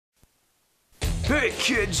Hey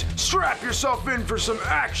kids, strap yourself in for some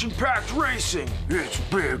action-packed racing. It's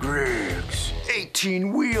big rigs.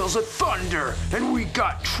 18 wheels of thunder, and we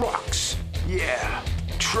got trucks. Yeah,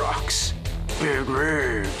 trucks. Big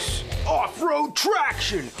rigs. Off-road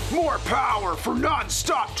traction. More power for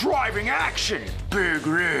non-stop driving action. Big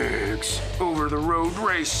rigs. Over-the-road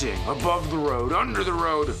racing. Above the road, under the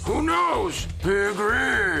road. Who knows? Big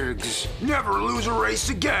rigs. Never lose a race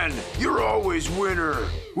again. You're always winner.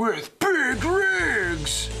 With big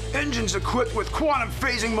rigs. Engines equipped with quantum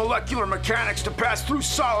phasing molecular mechanics to pass through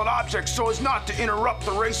solid objects so as not to interrupt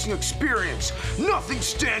the racing experience. Nothing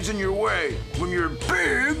stands in your way when you're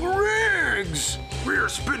big rigs. Rear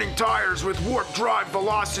spinning tires with warp drive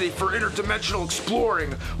velocity for interdimensional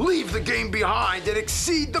exploring. Leave the game behind and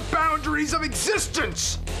exceed the boundaries of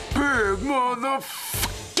existence. Big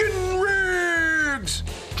motherfucking rigs.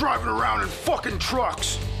 Driving around in fucking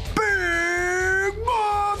trucks. Big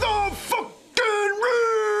motherfucking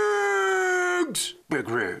rigs. Big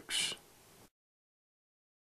rigs.